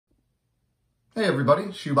Hey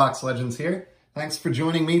everybody, Shoebox Legends here. Thanks for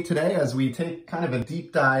joining me today as we take kind of a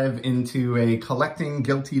deep dive into a collecting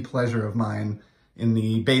guilty pleasure of mine in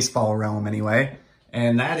the baseball realm anyway,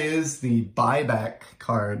 and that is the Buyback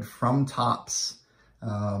card from Topps.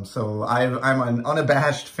 I'm an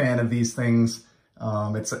unabashed fan of these things.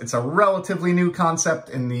 It's a relatively new concept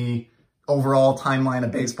in the overall timeline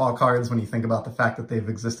of baseball cards when you think about the fact that they've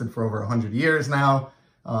existed for over 100 years now.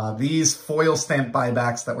 These foil stamp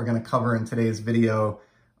buybacks that we're going to cover in today's video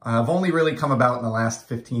have only really come about in the last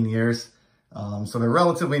 15 years. So they're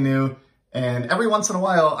relatively new. And every once in a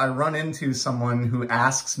while, I run into someone who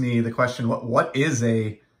asks me the question, what is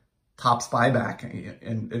a Topps buyback?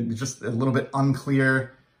 And it's just a little bit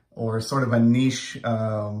unclear or sort of a niche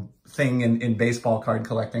thing in baseball card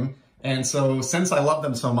collecting. And so since I love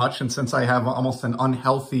them so much and since I have almost an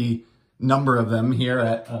unhealthy number of them here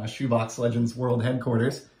at Shoebox Legends World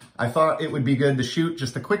Headquarters, I thought it would be good to shoot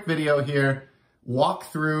just a quick video here, walk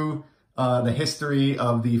through the history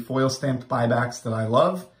of the foil stamped buybacks that I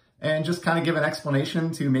love, and just kind of give an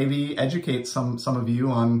explanation to maybe educate some of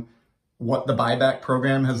you on what the buyback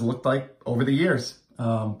program has looked like over the years.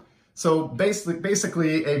 So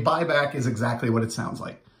basically a buyback is exactly what it sounds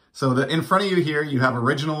like. So in front of you here, you have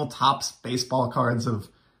original Topps baseball cards of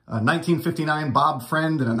 1959 Bob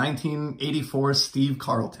Friend and a 1984 Steve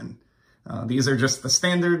Carlton. These are just the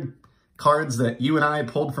standard cards that you and I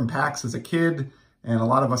pulled from packs as a kid, and a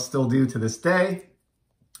lot of us still do to this day.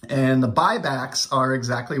 And the buybacks are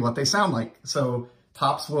exactly what they sound like. So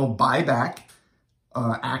Topps will buy back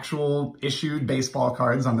actual issued baseball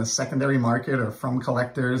cards on the secondary market or from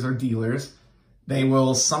collectors or dealers. They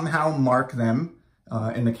will somehow mark them.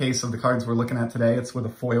 In the case of the cards we're looking at today, it's with a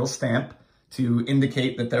foil stamp to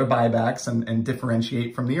indicate that they're buybacks and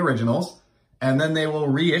differentiate from the originals. And then they will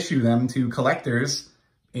reissue them to collectors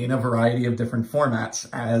in a variety of different formats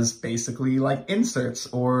as basically like inserts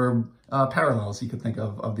or parallels, you could think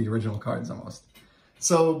of the original cards almost.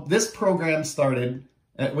 So this program started,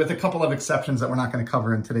 with a couple of exceptions that we're not going to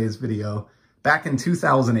cover in today's video, back in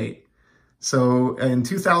 2008. So in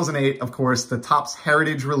 2008, of course, the Topps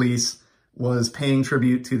Heritage release was paying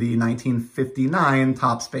tribute to the 1959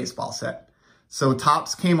 Topps baseball set. So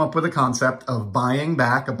Topps came up with a concept of buying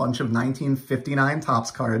back a bunch of 1959 Topps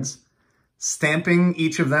cards, stamping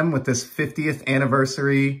each of them with this 50th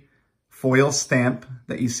anniversary foil stamp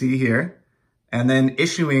that you see here, and then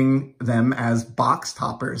issuing them as box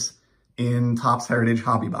toppers in Topps Heritage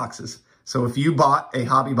hobby boxes. So if you bought a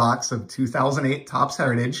hobby box of 2008 Topps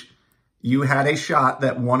Heritage, you had a shot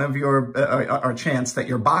that one of your, or chance that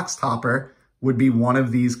your box topper would be one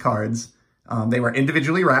of these cards. They were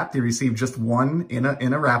individually wrapped. You received just one in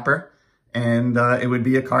a wrapper, and it would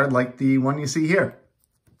be a card like the one you see here.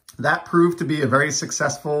 That proved to be a very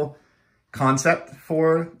successful concept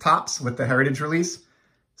for Topps with the Heritage release.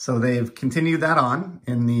 So they've continued that on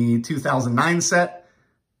in the 2009 set.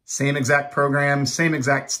 Same exact program, same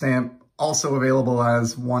exact stamp, also available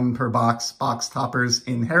as one per box toppers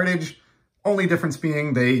in Heritage. Only difference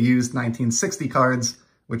being they used 1960 cards,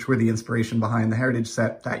 which were the inspiration behind the Heritage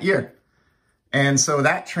set that year. And so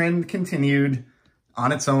that trend continued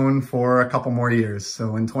on its own for a couple more years.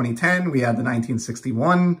 So in 2010, we had the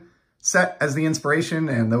 1961 set as the inspiration,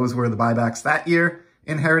 and those were the buybacks that year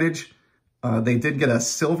in Heritage. They did get a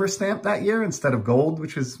silver stamp that year instead of gold,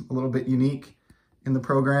 which is a little bit unique in the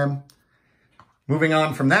program. Moving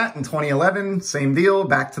on from that, in 2011, same deal,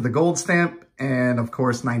 back to the gold stamp, and of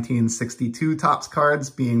course 1962 Topps cards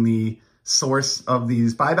being the source of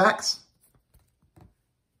these buybacks.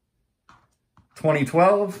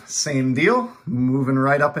 2012, same deal, moving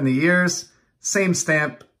right up in the years, same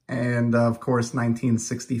stamp, and of course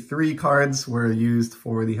 1963 cards were used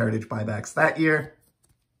for the Heritage buybacks that year.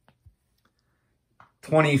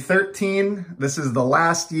 2013, this is the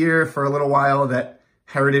last year for a little while that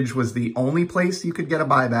Heritage was the only place you could get a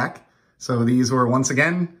buyback. So these were, once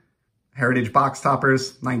again, Heritage box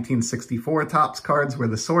toppers. 1964 Topps cards were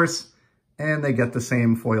the source, and they get the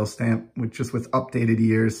same foil stamp, just with updated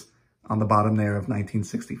years on the bottom there of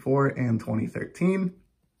 1964 and 2013.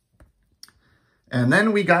 And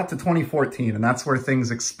then we got to 2014, and that's where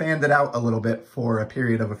things expanded out a little bit for a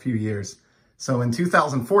period of a few years. So in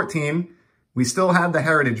 2014, we still had the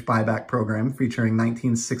Heritage buyback program featuring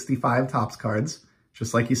 1965 Topps cards,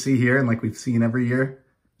 just like you see here and like we've seen every year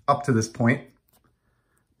up to this point.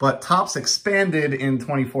 But Topps expanded in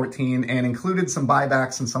 2014 and included some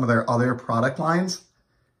buybacks in some of their other product lines.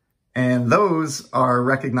 And those are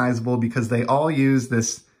recognizable because they all use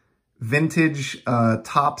this vintage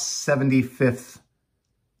Topps 75th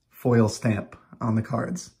foil stamp on the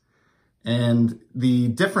cards. And the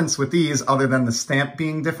difference with these, other than the stamp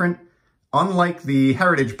being different, unlike the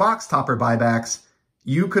Heritage box topper buybacks,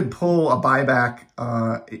 you could pull a buyback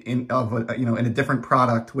in a different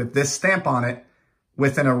product with this stamp on it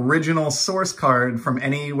with an original source card from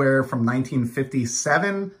anywhere from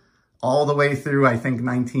 1957 all the way through, I think,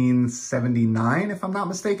 1979, if I'm not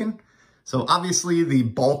mistaken. So obviously the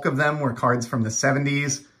bulk of them were cards from the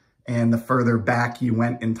 70s, and the further back you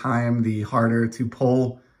went in time, the harder to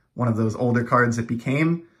pull one of those older cards it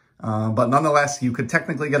became. But nonetheless, you could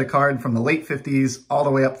technically get a card from the late 50s all the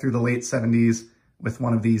way up through the late 70s with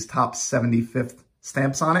one of these top 75th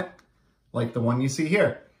stamps on it, like the one you see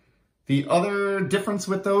here. The other difference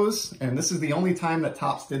with those, and this is the only time that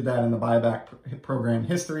Topps did that in the buyback program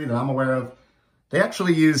history that I'm aware of, they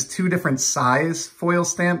actually used two different size foil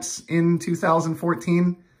stamps in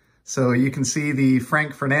 2014. So you can see the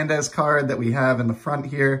Frank Fernandez card that we have in the front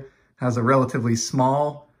here has a relatively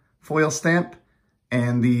small foil stamp,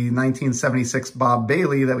 and the 1976 Bob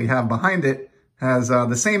Bailey that we have behind it has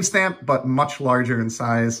the same stamp, but much larger in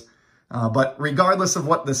size. But regardless of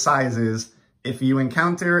what the size is, if you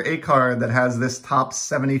encounter a card that has this top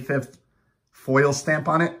 75th foil stamp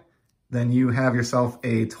on it, then you have yourself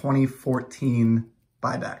a 2014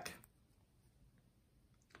 buyback.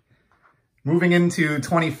 Moving into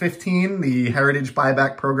 2015, the Heritage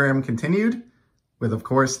buyback program continued with, of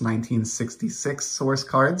course, 1966 source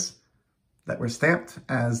cards that were stamped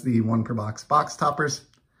as the 1 per box box toppers.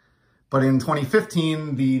 But in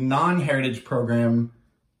 2015, the non-Heritage program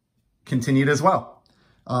continued as well.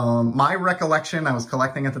 My recollection, I was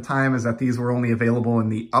collecting at the time, is that these were only available in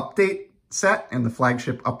the update set, in the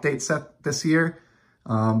flagship update set this year.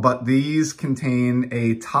 But these contain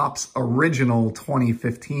a Topps original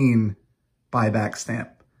 2015 buyback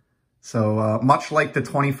stamp. So much like the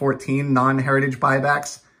 2014 non-Heritage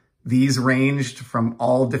buybacks, these ranged from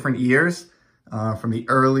all different years, from the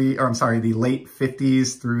late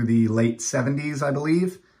 50s through the late 70s, I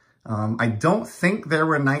believe. I don't think there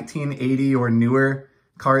were 1980 or newer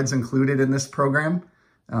cards included in this program.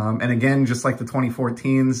 And again, just like the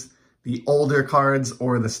 2014s, the older cards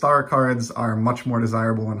or the star cards are much more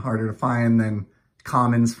desirable and harder to find than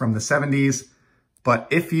commons from the 70s. But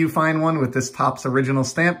if you find one with this Topps original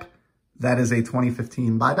stamp, that is a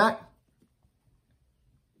 2015 buyback.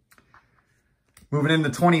 Moving into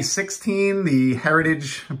 2016, the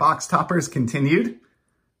Heritage box toppers continued.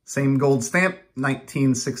 Same gold stamp,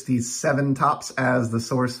 1967 Topps as the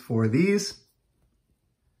source for these.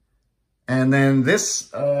 And then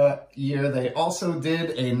this year, they also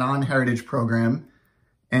did a non-Heritage program,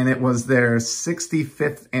 and it was their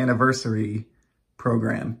 65th anniversary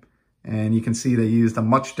program. And you can see they used a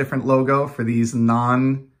much different logo for these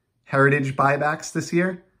non-Heritage buybacks this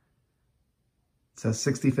year. It's a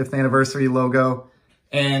 65th anniversary logo.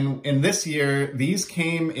 And in this year, these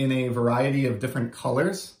came in a variety of different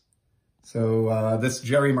colors. So this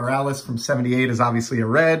Jerry Morales from 78 is obviously a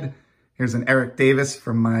red. Here's an Eric Davis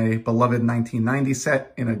from my beloved 1990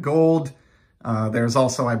 set in a gold. There's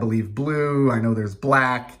also, I believe, blue. I know there's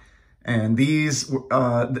black. And these,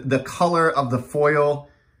 the color of the foil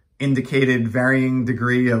indicated varying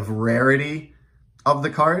degree of rarity of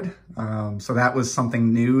the card. So that was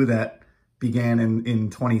something new that began in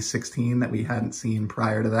 2016 that we hadn't seen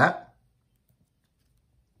prior to that.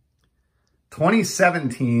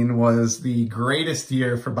 2017 was the greatest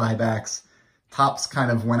year for buybacks. Topps kind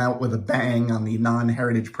of went out with a bang on the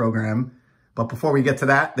non-Heritage program. But before we get to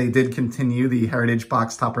that, they did continue the Heritage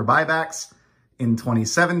box topper buybacks in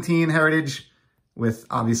 2017 Heritage, with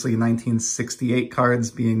obviously 1968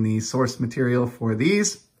 cards being the source material for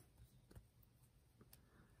these.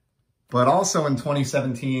 But also in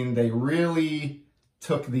 2017, they really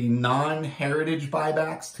took the non-Heritage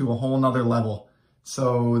buybacks to a whole nother level.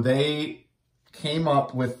 So they came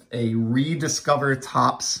up with a Rediscover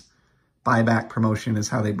Topps buyback promotion is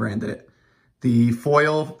how they branded it. The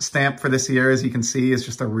foil stamp for this year, as you can see, is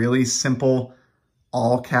just a really simple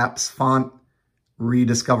all caps font,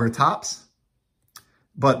 Rediscover Topps.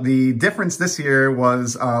 But the difference this year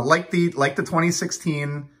was like the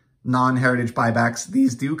 2016 non-Heritage buybacks,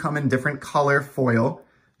 these do come in different color foil.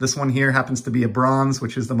 This one here happens to be a bronze,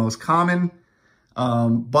 which is the most common.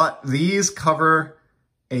 But these cover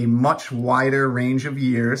a much wider range of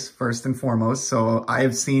years, first and foremost. So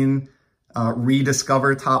I've seen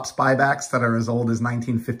Rediscover Topps buybacks that are as old as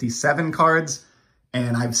 1957 cards,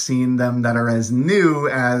 and I've seen them that are as new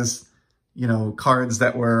as, you know, cards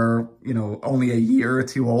that were, you know, only a year or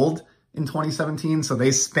two old in 2017. So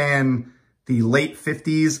they span the late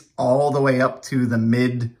 50s all the way up to the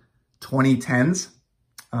mid 2010s.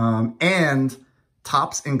 And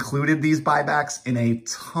Topps included these buybacks in a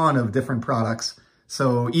ton of different products.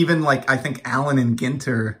 So even like, I think Allen and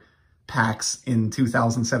Ginter packs in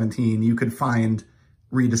 2017, you could find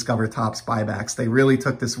Rediscover Topps buybacks. They really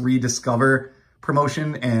took this Rediscover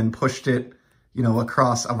promotion and pushed it, you know,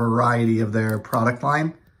 across a variety of their product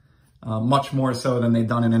line, much more so than they'd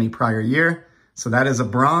done in any prior year. So that is a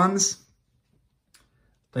bronze.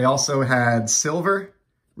 They also had silver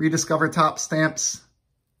Rediscover Topps stamps.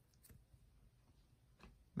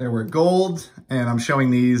 There were gold, and I'm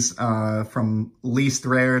showing these from least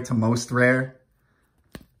rare to most rare.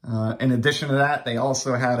 In addition to that, they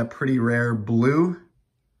also had a pretty rare blue,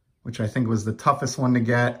 which I think was the toughest one to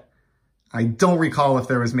get. I don't recall if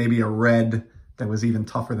there was maybe a red that was even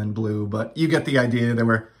tougher than blue, but you get the idea. There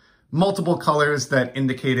were multiple colors that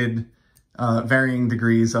indicated varying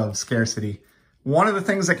degrees of scarcity. One of the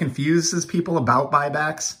things that confuses people about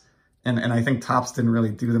buybacks, and I think Topps didn't really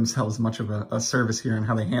do themselves much of a service here in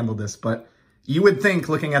how they handled this, but you would think,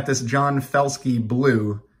 looking at this John Felski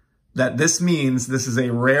blue, that this means this is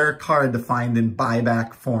a rare card to find in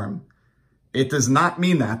buyback form. It does not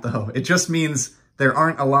mean that, though. It just means there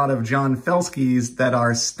aren't a lot of John Felskis that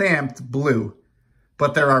are stamped blue,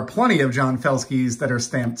 but there are plenty of John Felskis that are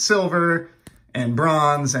stamped silver and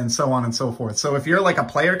bronze and so on and so forth. So if you're like a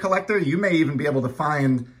player collector, you may even be able to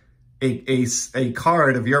find a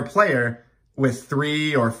card of your player with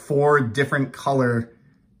 3 or 4 different color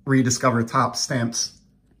Rediscover Topps stamps,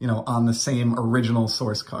 you know, on the same original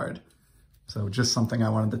source card. So just something I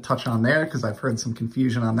wanted to touch on there because I've heard some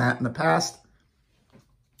confusion on that in the past.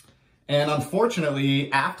 And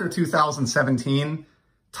unfortunately, after 2017,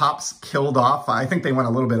 Topps killed off. I think they went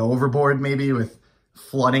a little bit overboard maybe with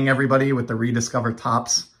flooding everybody with the Rediscover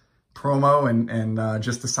Topps promo and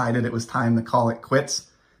just decided it was time to call it quits.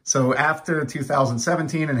 So after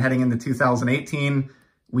 2017 and heading into 2018,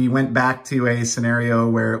 we went back to a scenario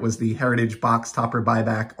where it was the Heritage Box Topper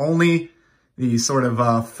buyback only. The sort of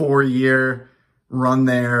 4-year run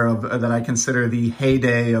there of that I consider the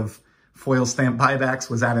heyday of foil stamp buybacks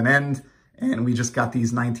was at an end, and we just got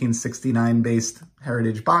these 1969 based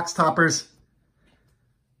Heritage Box Toppers.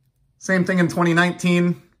 Same thing in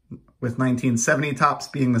 2019 with 1970 Topps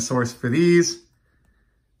being the source for these.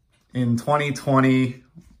 In 2020,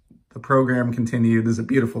 the program continued. There's a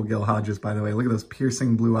beautiful Gil Hodges, by the way. Look at those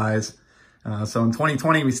piercing blue eyes. So in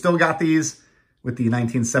 2020, we still got these with the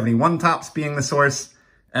 1971 Topps being the source.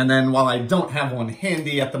 And then while I don't have one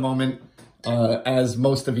handy at the moment, as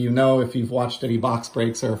most of you know, if you've watched any box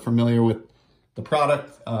breaks or are familiar with the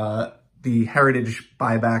product, the Heritage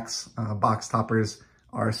Buybacks box toppers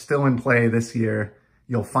are still in play this year.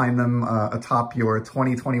 You'll find them atop your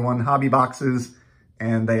 2021 hobby boxes,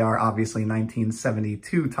 and they are obviously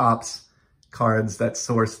 1972 Topps cards that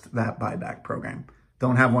sourced that buyback program.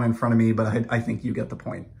 Don't have one in front of me, but I think you get the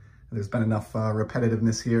point. There's been enough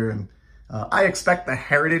repetitiveness here, and I expect the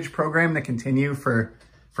Heritage program to continue for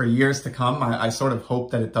years to come. I sort of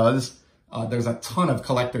hope that it does. There's a ton of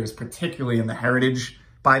collectors, particularly in the Heritage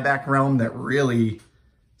buyback realm, that really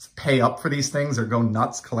pay up for these things or go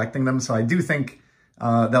nuts collecting them. So I do think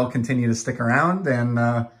they'll continue to stick around, and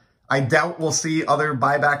I doubt we'll see other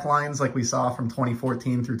buyback lines like we saw from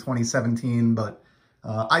 2014 through 2017, but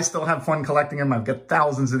I still have fun collecting them. I've got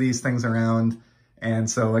thousands of these things around. And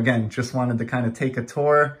so again, just wanted to kind of take a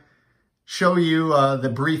tour, show you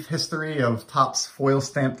the brief history of Topps foil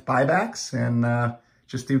stamped buybacks, and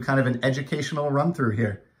just do kind of an educational run through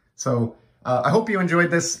here. So I hope you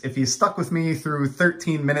enjoyed this. If you stuck with me through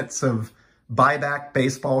 13 minutes of buyback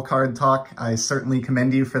baseball card talk, I certainly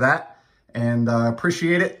commend you for that. And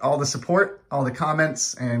appreciate it, all the support, all the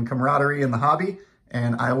comments, and camaraderie in the hobby.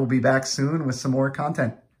 And I will be back soon with some more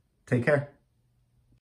content. Take care.